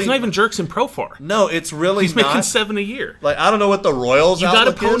 It's really that's not even Jerks in Pro for. No, it's really He's not. making $7 a year. Like, I don't know what the Royals' You got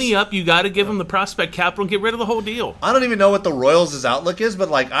to outlook is. pony up. You got to give him the prospect capital and get rid of the whole deal. I don't even know what the Royals' outlook is, but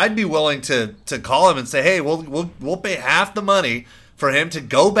like I'd be willing to call him and say, hey, we'll pay half the money for him to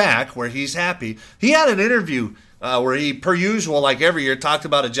go back where he's happy. He had an interview where he, per usual, like every year, talked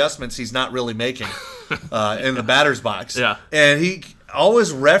about adjustments he's not really making in the batter's box. Yeah, and he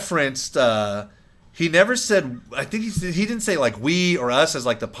always referenced. He never said. I think he didn't say like we or us as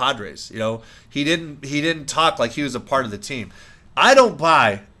like the Padres. You know, he didn't talk like he was a part of the team. I don't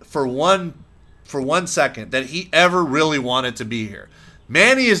buy for one second that he ever really wanted to be here.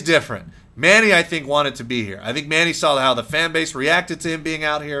 Manny is different. Manny, I think, wanted to be here. I think Manny saw how the fan base reacted to him being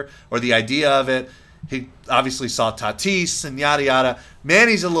out here, or the idea of it. He obviously saw Tatis and yada yada.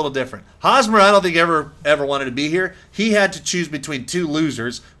 Manny's a little different. Hosmer, I don't think ever wanted to be here. He had to choose between 2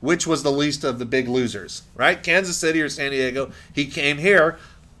 losers, which was the least of the big losers, right? Kansas City or San Diego. He came here.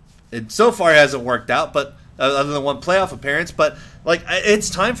 It so far hasn't worked out, but other than one playoff appearance. But like, it's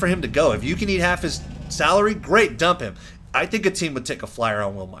time for him to go. If you can eat half his salary, great, dump him. I think a team would take a flyer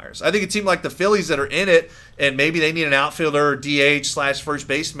on Will Myers. I think a team like the Phillies that are in it, and maybe they need an outfielder, DH/first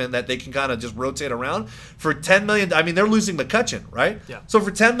baseman that they can kind of just rotate around for $10 million. I mean, they're losing McCutchen, right? Yeah. So for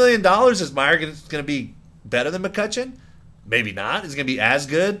 $10 million, is Myers going to be better than McCutchen? Maybe not. Is he going to be as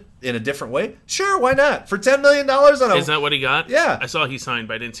good in a different way? Sure, why not? For $10 million on a... Is that what he got? Yeah. I saw he signed,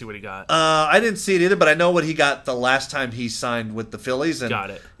 but I didn't see what he got. I didn't see it either, but I know what he got the last time he signed with the Phillies. And, got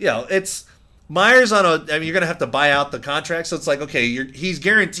it. You know, it's... Myers I mean, you're going to have to buy out the contract, so it's like, okay, he's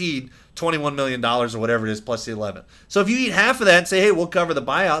guaranteed $21 million or whatever it is, plus the 11. So if you eat half of that and say, hey, we'll cover the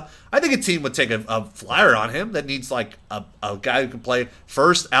buyout, I think a team would take a flyer on him that needs like a guy who can play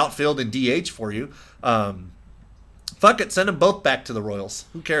first, outfield, and DH for you. Fuck it, send them both back to the Royals.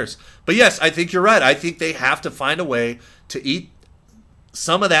 Who cares? But yes, I think you're right. I think they have to find a way to eat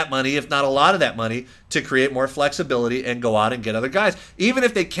some of that money, if not a lot of that money, to create more flexibility and go out and get other guys, even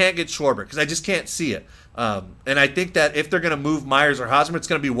if they can't get Schwarber, because I just can't see it. And I think that if they're going to move Myers or Hosmer, it's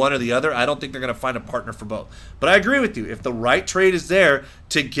going to be one or the other. I don't think they're going to find a partner for both. But I agree with you. If the right trade is there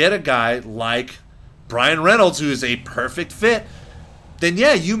to get a guy like Brian Reynolds, who is a perfect fit, then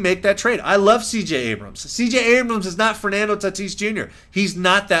yeah, you make that trade. I love C.J. Abrams. C.J. Abrams is not Fernando Tatis Jr. He's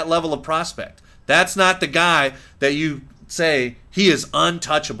not that level of prospect. That's not the guy that you say he is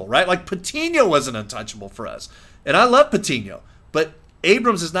untouchable, right? Like Patino wasn't untouchable for us. And I love Patino. But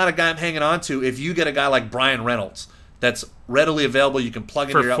Abrams is not a guy I'm hanging on to if you get a guy like Brian Reynolds that's readily available. You can plug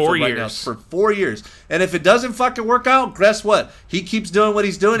into your outfield right now for 4 years. And if it doesn't fucking work out, guess what? He keeps doing what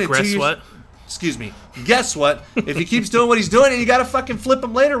he's doing. Guess what? Excuse me. Guess what? If he keeps doing what he's doing and you got to fucking flip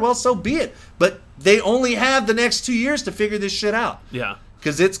him later, well, so be it. But they only have the next 2 years to figure this shit out. Yeah.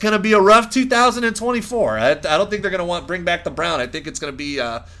 Because it's going to be a rough 2024. I don't think they're going to bring back the Brown. I think it's going to be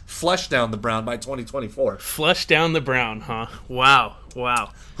flush down the Brown by 2024. Flush down the Brown, huh? Wow.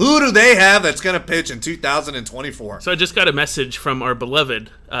 Who do they have that's going to pitch in 2024? So I just got a message from our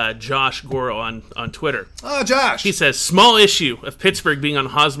beloved Josh Goro on Twitter. Oh, Josh. He says, small issue of Pittsburgh being on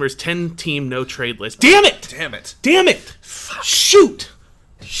Hosmer's 10-team no-trade list. Damn it! Shoot!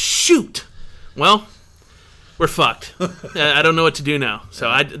 Well, we're fucked. I don't know what to do now.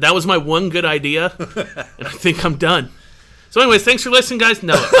 So that was my one good idea, and I think I'm done. So anyways, thanks for listening, guys.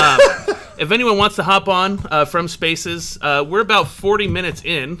 No, if anyone wants to hop on from Spaces, we're about 40 minutes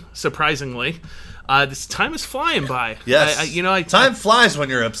in, surprisingly. This time is flying by. Yes. Time flies when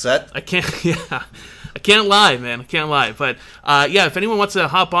you're upset. I can't lie, man. I can't lie. But, if anyone wants to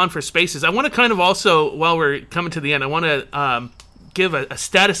hop on for Spaces, I want to kind of also, while we're coming to the end, I want to give a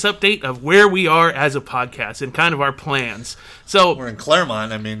status update of where we are as a podcast and kind of our plans. So we're in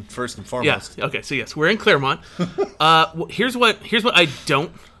Claremont, first and foremost. Yeah. Okay, so yes, we're in Claremont. Here's what I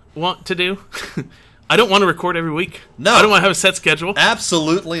don't want to do. I don't want to record every week. No. I don't want to have a set schedule.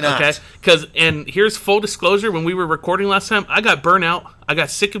 Absolutely not. Okay, and here's full disclosure, when we were recording last time, I got burnt out. I got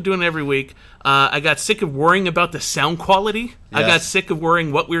sick of doing it every week. I got sick of worrying about the sound quality. Yes. I got sick of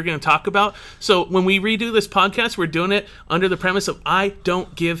worrying what we were going to talk about. So when we redo this podcast, we're doing it under the premise of I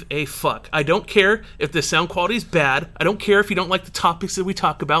don't give a fuck. I don't care if the sound quality is bad. I don't care if you don't like the topics that we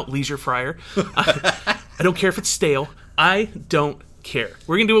talk about, Leisure Fryer. I don't care if it's stale. I don't care.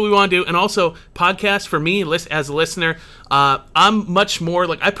 We're going to do what we want to do. And also, podcasts, for me, as a listener, I'm much more,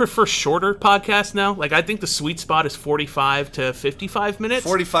 I prefer shorter podcasts now. I think the sweet spot is 45 to 55 minutes.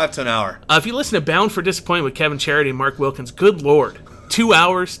 45 to an hour. If you listen to Bound for Disappointment with Kevin Charity and Mark Wilkins, good Lord, 2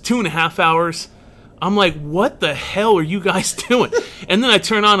 hours, 2.5 hours. I'm like, what the hell are you guys doing? And then I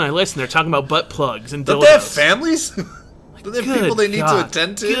turn on and I listen. They're talking about butt plugs and dildos. Don't they have families? The people they need to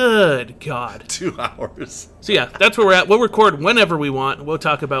attend to. Good God. 2 hours. So yeah, that's where we're at. We'll record whenever we want. We'll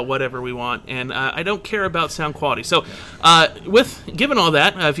talk about whatever we want, and I don't care about sound quality. So, given all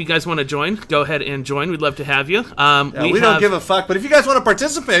that, if you guys want to join, go ahead and join. We'd love to have you. We don't give a fuck, but if you guys want to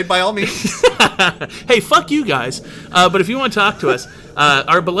participate, by all means. Hey, fuck you guys. But if you want to talk to us,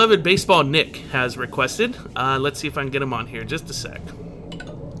 our beloved baseball Nick has requested. Let's see if I can get him on here. Just a sec.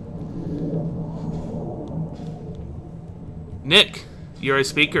 Nick, you're a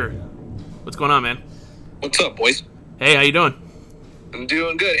speaker. What's going on, man? What's up, boys? Hey, how you doing? I'm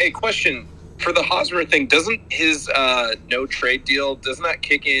doing good. Hey, question. For the Hosmer thing, doesn't his no trade deal, doesn't that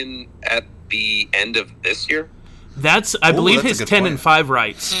kick in at the end of this year? I believe that's his a good 10 point. and 5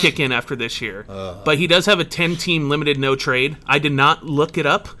 rights kick in after this year. But he does have a 10-team limited no trade. I did not look it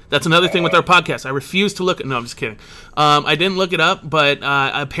up. That's another thing with our podcast. I refuse to look at. No, I'm just kidding. I didn't look it up, but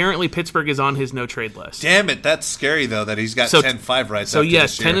apparently Pittsburgh is on his no trade list. Damn it, that's scary though that he's got 10-5 rights. So after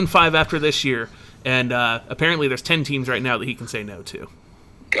yes, this year. 10 and 5 after this year, and apparently there's 10 teams right now that he can say no to.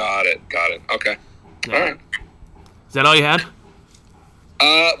 Got it. Okay. Yeah. All right. Is that all you had?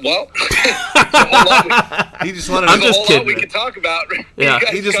 Well, there's a whole lot He just wanted I'm to, just kidding, we man. can talk about. Yeah. You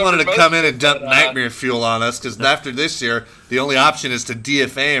guys he just covered wanted to most come in of and it, dump but, nightmare fuel on us because after this year, the only option is to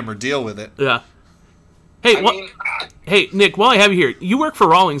DFA him or deal with it. Yeah. Hey, hey, Nick, while I have you here, you work for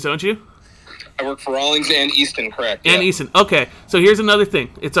Rawlings, don't you? I work for Rawlings and Easton, correct? And yeah. Easton. Okay, so here's another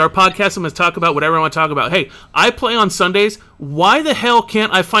thing. It's our podcast. I'm going to talk about whatever I want to talk about. Hey, I play on Sundays. Why the hell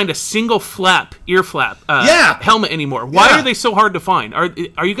can't I find a single ear flap helmet anymore? Why are they so hard to find? Are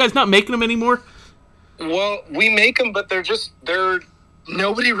you guys not making them anymore? Well, we make them, but they're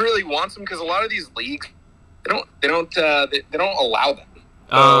nobody really wants them because a lot of these leagues they don't allow them.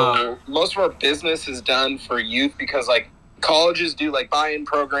 So most of our business is done for youth because like colleges do like buy-in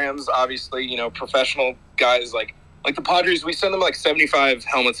programs. Obviously, professional guys like the Padres, we send them like 75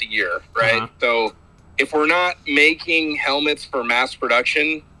 helmets a year, right? So if we're not making helmets for mass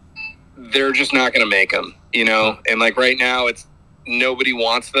production, they're just not going to make them, And like right now, it's nobody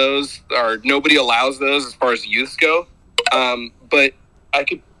wants those or nobody allows those as far as youths go. But I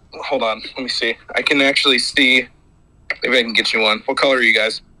could hold on. Let me see. I can actually see. Maybe I can get you one. What color are you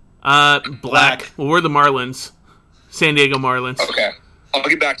guys? Black. Well, we're the Marlins. San Diego Marlins. Okay. I'll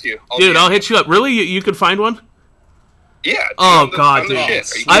get back to you. I'll hit you up. Really? You could find one? Yeah. Oh, God, dude.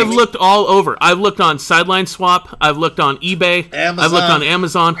 Shit. I've looked all over. I've looked on Sideline Swap. I've looked on eBay. Amazon. I've looked on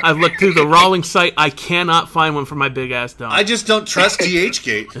Amazon. I've looked through the Rawlings site. I cannot find one for my big-ass dome. I just don't trust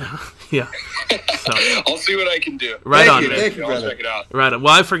GHgate. Yeah. So, I'll see what I can do. right Thank on, you, man. thank you, I'll brother. check it out. Right on.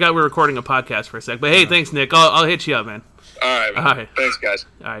 Well, I forgot we were recording a podcast for a sec. But, hey, thanks, Nick. I'll hit you up, man. All right. All right. Thanks, guys.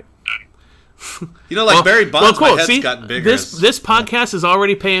 All right. Barry Bonds, cool. my head's See, gotten bigger. this podcast is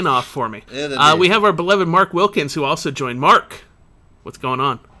already paying off for me. Yeah, We have our beloved Mark Wilkins, who also joined. Mark, what's going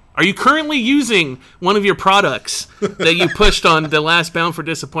on? Are you currently using one of your products that you pushed on the last Bound for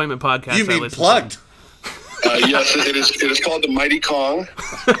Disappointment podcast? You I mean listened plugged? Yes, it is called the Mighty Kong.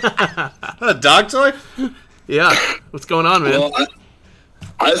 A dog toy? to? Yeah. What's going on, man? Well,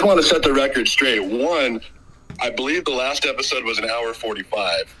 I just want to set the record straight. One, I believe the last episode was an hour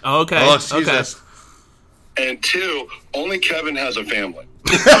 45. Okay. Oh, excuse okay. us. And two, only Kevin has a family.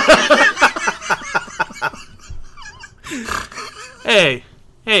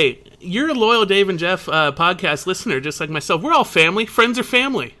 Hey, you're a loyal Dave and Jeff podcast listener, just like myself. We're all family. Friends are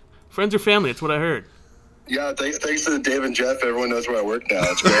family. Friends are family. That's what I heard. Yeah, thanks to Dave and Jeff, everyone knows where I work now.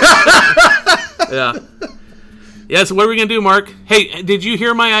 It's great. Yeah. Yeah, so what are we going to do, Mark? Hey, did you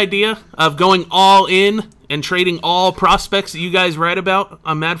hear my idea of going all in and trading all prospects that you guys write about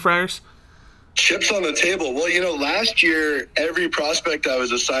on Mad Friars? Chips on the table. Well, last year, every prospect I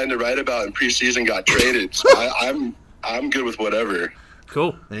was assigned to write about in preseason got traded. So I'm good with whatever.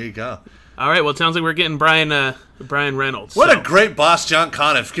 Cool. There you go. All right, well, it sounds like we're getting Brian Reynolds. What so. a great boss John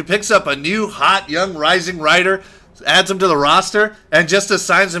Conniff. He picks up a new, hot, young, rising writer, adds him to the roster, and just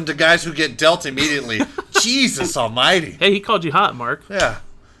assigns him to guys who get dealt immediately. Jesus almighty. Hey, he called you hot, Mark. Yeah.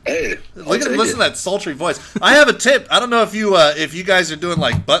 Hey, Listen to that sultry voice. I have a tip. I don't know if you guys are doing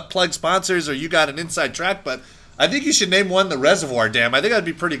like butt plug sponsors or you got an inside track, but I think you should name one the Reservoir Dam. I think that'd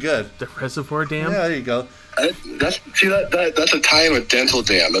be pretty good. The Reservoir Dam? Yeah, there you go. That's a tie-in with Dental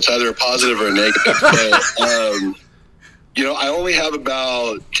Dam. That's either a positive or a negative. But, I only have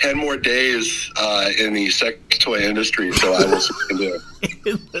about 10 more days in the sex toy industry, so I will see what I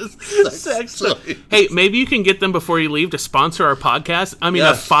can do. Sex toy. Hey, maybe you can get them before you leave to sponsor our podcast. I mean,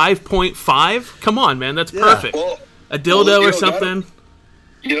 Yes. a 5.5? Come on, man. That's perfect. Well, a dildo or something?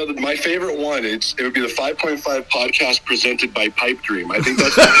 My favorite one, it would be the 5.5 podcast presented by Pipe Dream. I think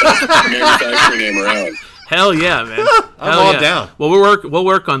that's the best manufacturer name around. Hell yeah, man. I'm all down. Well, we'll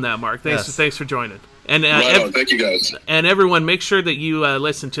work on that, Mark. Thanks for joining. And Right on. Thank you, guys. And everyone, make sure that you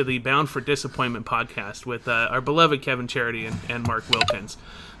listen to the Bound for Disappointment podcast with our beloved Kevin Charity and Mark Wilkins.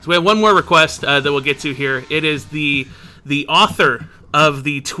 So we have one more request that we'll get to here. It is the author of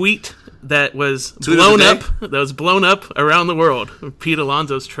the tweet that was blown up around the world, Pete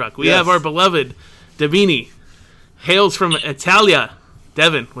Alonso's truck. We have our beloved Davini, hails from Italia.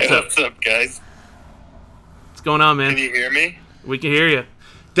 Devin, what's up? What's up, guys? What's going on, man? Can you hear me? We can hear you.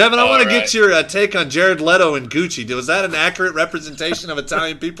 Devin, I want to get your take on Jared Leto and Gucci. Was that an accurate representation of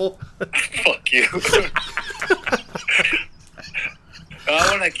Italian people? Fuck you.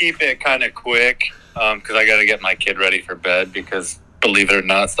 I want to keep it kind of quick because I got to get my kid ready for bed because, believe it or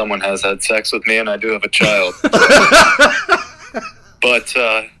not, someone has had sex with me and I do have a child. But,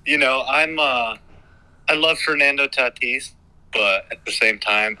 I love Fernando Tatis, but at the same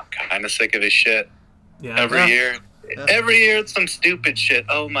time, I'm kind of sick of his shit. Yeah. Every year it's some stupid shit.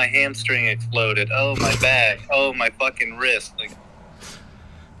 Oh, my hamstring exploded. Oh, my back. Oh, my fucking wrist. Like,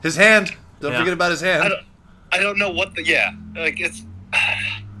 his hand. Don't forget about his hand. I don't know what it's.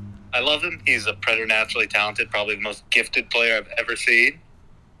 I love him. He's a preternaturally talented, probably the most gifted player I've ever seen.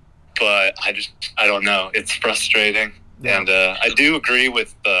 But I don't know. It's frustrating. Yeah. And I do agree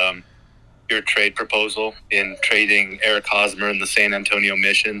with your trade proposal in trading Eric Hosmer and the San Antonio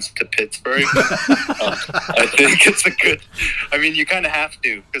Missions to Pittsburgh. I think it's you kind of have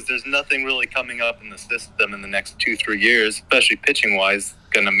to because there's nothing really coming up in the system in the next 2-3 years, especially pitching-wise,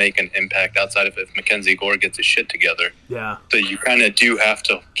 going to make an impact outside of if Mackenzie Gore gets his shit together. Yeah. So you kind of do have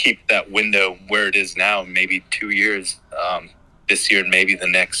to keep that window where it is now, maybe 2 years, this year and maybe the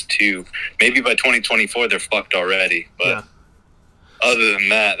next 2. Maybe by 2024 they're fucked already, but... Yeah. Other than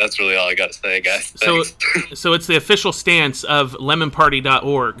that, that's really all I got to say, guys. Thanks. So it's the official stance of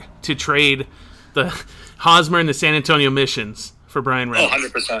lemonparty.org to trade the Hosmer and the San Antonio Missions for Brian Reynolds.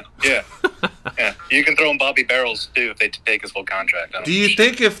 100%. Yeah. Yeah. You can throw in Bobby Barrels, too, if they take his full contract. Do you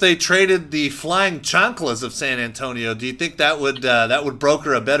think if they traded the Flying Chanclas of San Antonio, do you think that would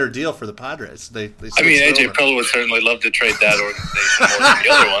broker a better deal for the Padres? AJ Preller would certainly love to trade that organization more than the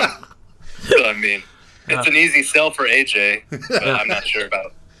other one. So, it's an easy sell for AJ, but I'm not sure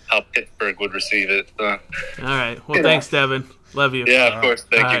about how Pittsburgh would receive it. All right. Well, thanks, Devin. Love you. Yeah, of course.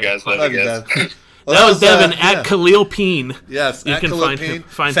 Thank you, guys. Love you guys. Well, that was Devin at Khalil Peen. Yes, you at can Khalil Peen,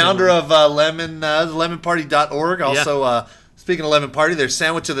 founder of lemonparty.org. Also, speaking of Lemon Party, their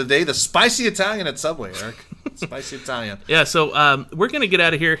sandwich of the day, the spicy Italian at Subway, Eric. Spicy Italian. Yeah, so we're going to get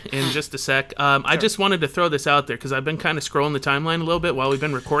out of here in just a sec. I just wanted to throw this out there because I've been kind of scrolling the timeline a little bit while we've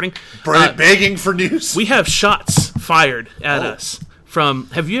been recording. Begging for news. We have shots fired at us from,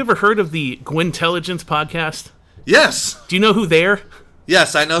 have you ever heard of the Gwintelligence podcast? Yes. Do you know who they're?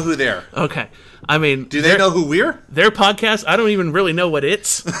 Yes, I know who they're. Okay. Do they know who we're? Their podcast, I don't even really know what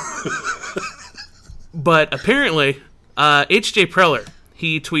it's. But apparently, H.J. Preller,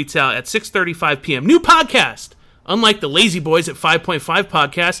 he tweets out at 6:35 p.m. New podcast. Unlike the Lazy Boys at 5.5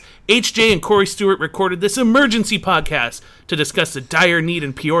 podcast, H.J. and Corey Stewart recorded this emergency podcast to discuss the dire need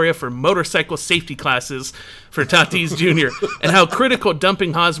in Peoria for motorcycle safety classes for Tatis Jr. and how critical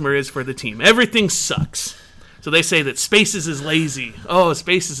dumping Hosmer is for the team. Everything sucks. So they say that Spaces is lazy. Oh,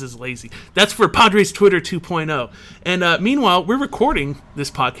 Spaces is lazy. That's for Padres Twitter 2.0. And meanwhile, we're recording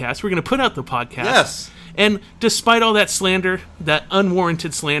this podcast. We're going to put out the podcast. Yes. And despite all that slander, that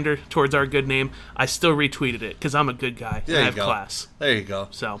unwarranted slander towards our good name, I still retweeted it because I'm a good guy and I have class. There you go.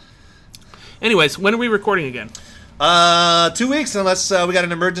 So, anyways, when are we recording again? 2 weeks, unless we got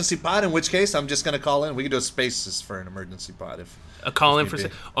an emergency pod, in which case I'm just going to call in. We can do a Spaces for an emergency pod. A call in for...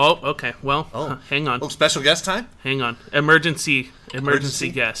 Oh, okay. Well, hang on. Oh, special guest time? Hang on. Emergency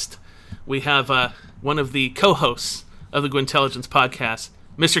guest. We have one of the co-hosts of the Gwintelligence podcast,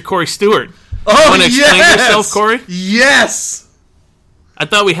 Mr. Corey Stewart. Oh, want to explain yourself, Corey? Yes! I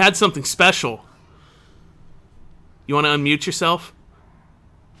thought we had something special. You want to unmute yourself?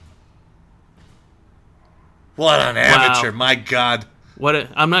 What an amateur, my God.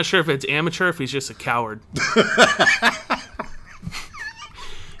 I'm not sure if it's amateur or if he's just a coward.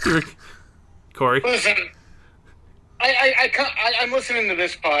 Corey? Listen, I'm listening to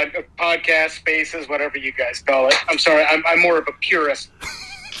this podcast, Spaces, whatever you guys call it. I'm sorry, I'm more of a purist,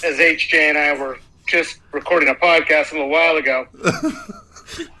 as HJ and I were just recording a podcast a little while ago.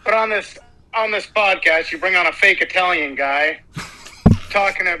 But on this podcast, you bring on a fake Italian guy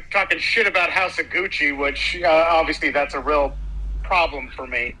talking shit about House of Gucci, which obviously that's a real problem for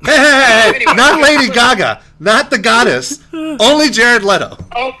me. Hey, anyway, not Lady Gaga, not the goddess, only Jared Leto.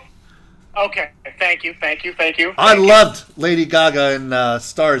 Oh, okay. Thank you. I loved Lady Gaga in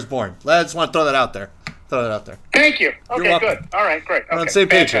Star is Born. I just want to throw that out there. Throw it out there. Thank you. Okay, welcome. good. All right, great. We're on Okay, the same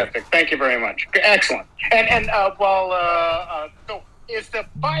page here. fantastic. Thank you very much. Excellent. So is the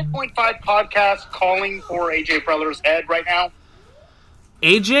 5.5 podcast calling for AJ Preller's head right now?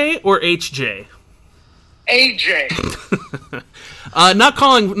 AJ or HJ? AJ. Not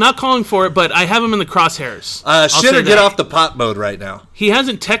calling for it, but I have him in the crosshairs. Shit or get off the pot mode right now. He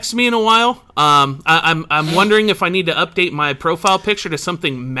hasn't texted me in a while. I'm wondering if I need to update my profile picture to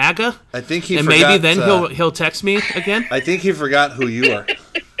something MAGA. I think he and forgot, maybe then he'll text me again. I think he forgot who you are.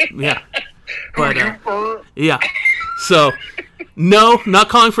 Yeah, but yeah. So no, not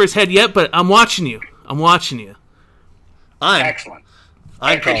calling for his head yet, but I'm watching you. Excellent.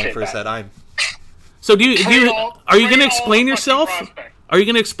 I'm calling for his head. So are you going to explain yourself? Are you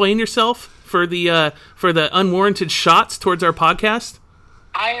going to explain yourself for the unwarranted shots towards our podcast?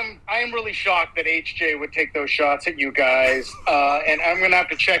 I am really shocked that HJ would take those shots at you guys, and I'm going to have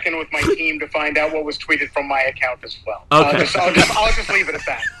to check in with my team to find out what was tweeted from my account as well. Okay. I'll just leave it at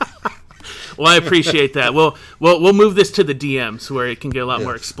that. Well, I appreciate that. We'll move this to the DMs where it can get a lot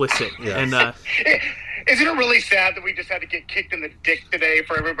more explicit. Yes. And isn't it really sad that we just had to get kicked in the dick today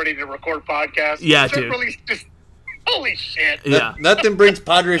for everybody to record podcasts? Yeah, Is it dude. Really just, holy shit. yeah. Nothing brings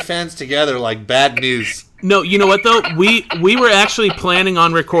Padre fans together like bad news. No, you know what though? We were actually planning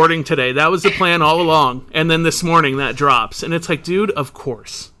on recording today. That was the plan all along. And then this morning that drops, and it's like, dude, of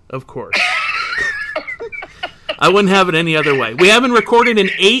course. I wouldn't have it any other way. We haven't recorded in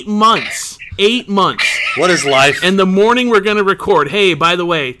 8 months. 8 months. What is life? And the morning we're going to record, hey, by the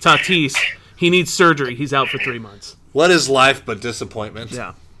way, Tatis, he needs surgery. He's out for 3 months. What is life but disappointment?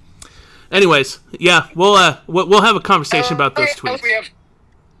 Yeah. Anyways, yeah, we'll have a conversation about those tweets. We have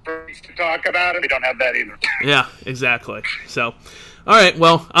to talk about it. We don't have that either. Yeah, exactly. So, all right,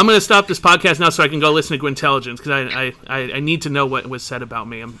 well, I'm going to stop this podcast now so I can go listen to Gwintelligence because I need to know what was said about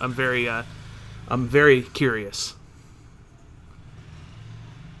me. I'm very curious.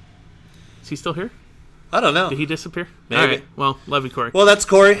 Is he still here? I don't know. Did he disappear? Maybe. All right. Well, love you, Corey. Well, that's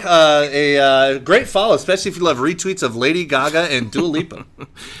Corey. A great follow, especially if you love retweets of Lady Gaga and Dua Lipa.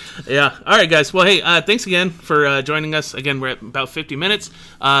 Yeah. All right, guys. Well, hey, thanks again for joining us. Again, we're at about 50 minutes.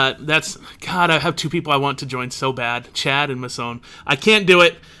 I have 2 people I want to join so bad, Chad and Masson. I can't do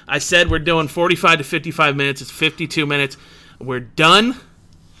it. I said we're doing 45 to 55 minutes. It's 52 minutes. We're done,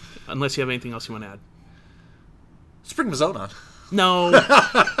 unless you have anything else you want to add. Let's bring Masson on. No,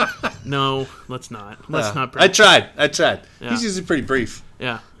 let's not. Let's not. I tried. Yeah. He's usually pretty brief.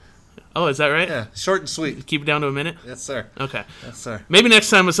 Yeah. Oh, is that right? Yeah, short and sweet. Keep it down to a minute? Yes, sir. Okay. Yes, sir. Maybe next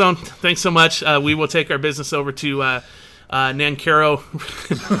time, Masson. Thanks so much. We will take our business over to Nancaro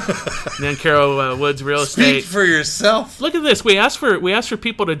Woods Real Estate. Speak for yourself. Look at this. We asked for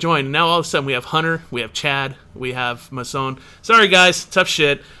people to join. And now all of a sudden we have Hunter, we have Chad, we have Masson. Sorry, guys. Tough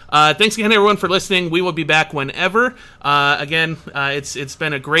shit. Thanks again, everyone, for listening. We will be back whenever. Again, it's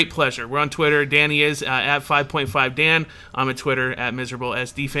been a great pleasure. We're on Twitter. Danny is at 5.5 Dan. I'm on Twitter at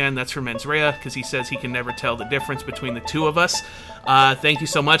MiserableSDFan. That's for Mens Rea because he says he can never tell the difference between the two of us. Thank you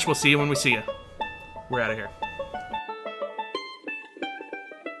so much. We'll see you when we see you. We're out of here.